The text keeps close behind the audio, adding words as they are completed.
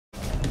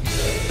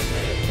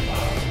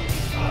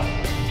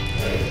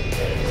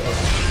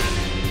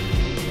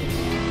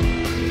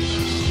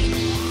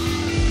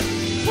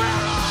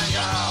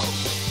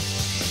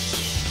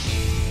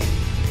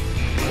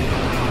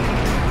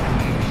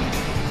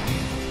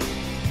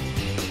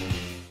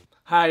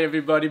Hi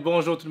everybody,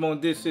 bonjour tout le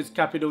monde, this is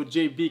Capital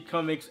JB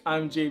Comics,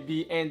 I'm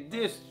JB and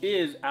this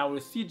is our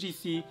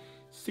CGC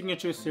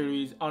Signature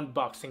Series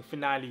unboxing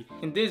finale.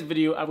 In this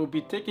video, I will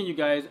be taking you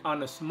guys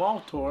on a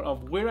small tour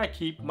of where I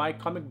keep my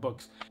comic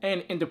books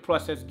and in the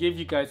process give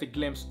you guys a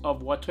glimpse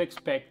of what to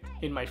expect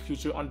in my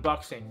future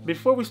unboxing.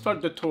 Before we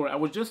start the tour, I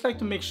would just like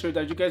to make sure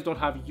that you guys don't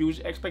have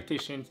huge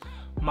expectations.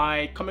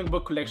 My comic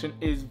book collection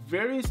is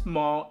very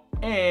small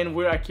and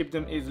where I keep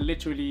them is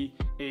literally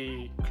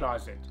a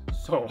closet.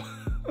 So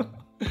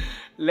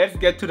let's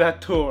get to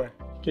that tour.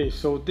 Okay,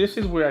 so this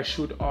is where I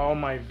shoot all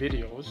my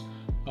videos.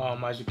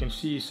 As you can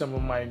see, some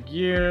of my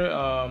gear,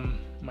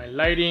 my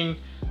lighting,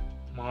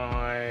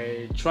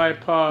 my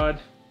tripod.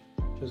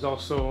 There's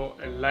also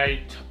a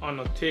light on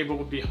a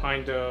table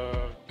behind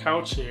the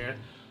couch here,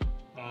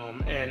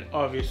 and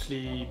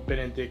obviously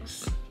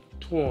Benedict's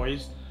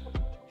toys.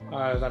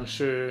 As I'm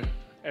sure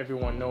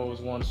everyone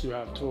knows, once you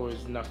have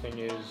toys, nothing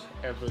is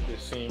ever the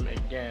same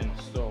again.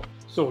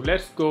 So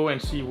let's go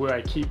and see where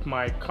I keep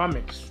my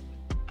comics.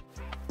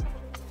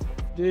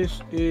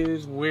 This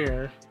is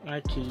where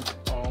I keep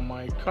all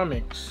my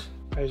comics.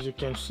 As you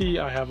can see,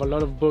 I have a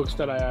lot of books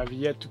that I have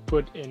yet to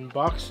put in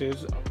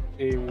boxes.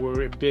 They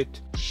were a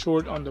bit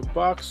short on the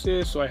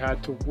boxes, so I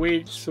had to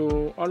wait.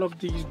 So all of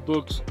these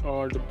books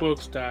are the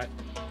books that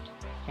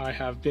I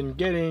have been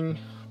getting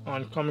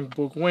on Comic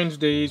Book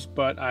Wednesdays,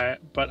 but I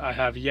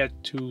have yet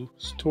to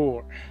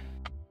store.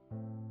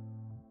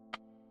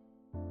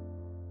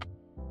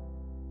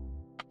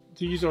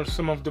 These are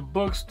some of the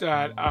books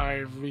that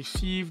I've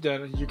received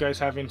that you guys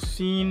haven't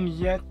seen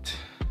yet.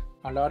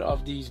 A lot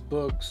of these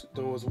books,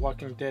 those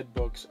Walking Dead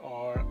books,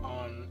 are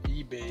on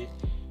eBay.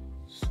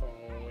 So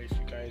if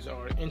you guys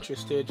are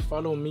interested,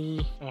 follow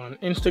me on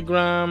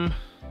Instagram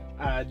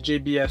at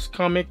JBS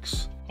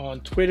Comics,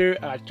 on Twitter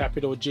at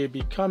Capital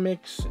JB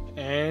Comics,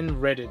 and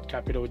Reddit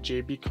Capital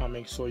JB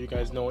Comics, so you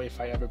guys know if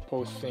I ever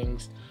post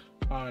things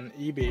on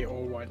eBay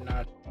or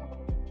whatnot.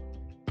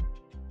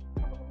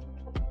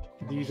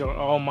 These are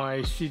all my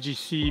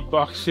CGC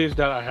boxes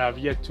that I have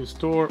yet to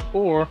store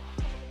or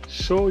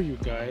show you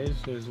guys.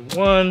 There's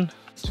 1,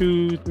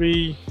 2,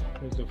 3.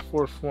 There's the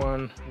fourth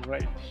one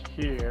right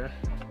here.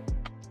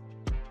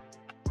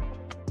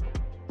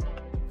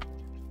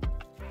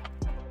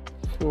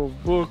 Full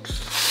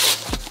books.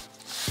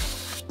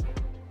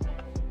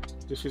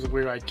 This is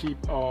where I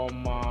keep all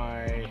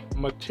my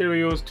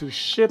materials to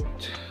ship.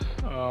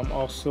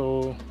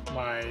 Also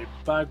my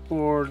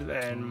backboard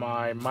and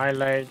my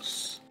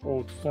lights,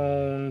 old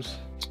phones.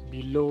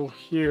 Below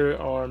here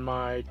are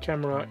my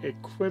camera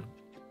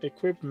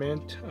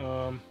equipment.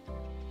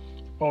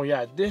 Oh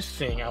yeah, this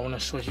thing, I want to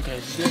show you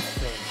guys this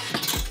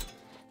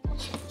thing.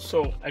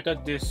 So I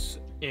got this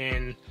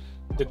in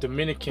the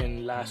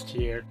Dominican last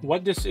year.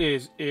 What this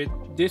is,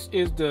 this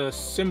is the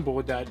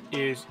symbol that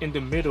is in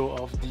the middle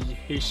of the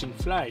Haitian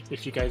flag.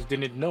 If you guys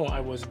didn't know, I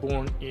was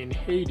born in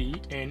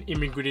Haiti and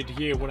immigrated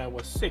here when I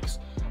was 6.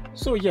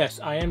 So yes,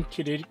 I am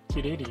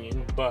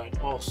Canadian, but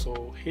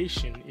also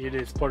Haitian. It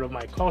is part of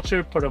my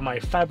culture, part of my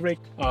fabric,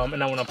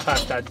 and I want to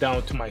pass that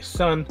down to my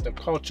son. The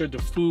culture, the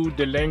food,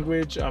 the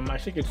language, I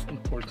think it's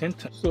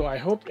important. So I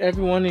hope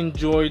everyone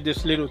enjoyed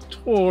this little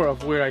tour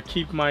of where I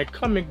keep my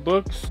comic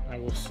books. I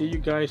will see you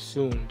guys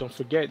soon. Don't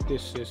forget,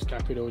 this is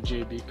Capital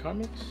JB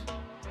Comics.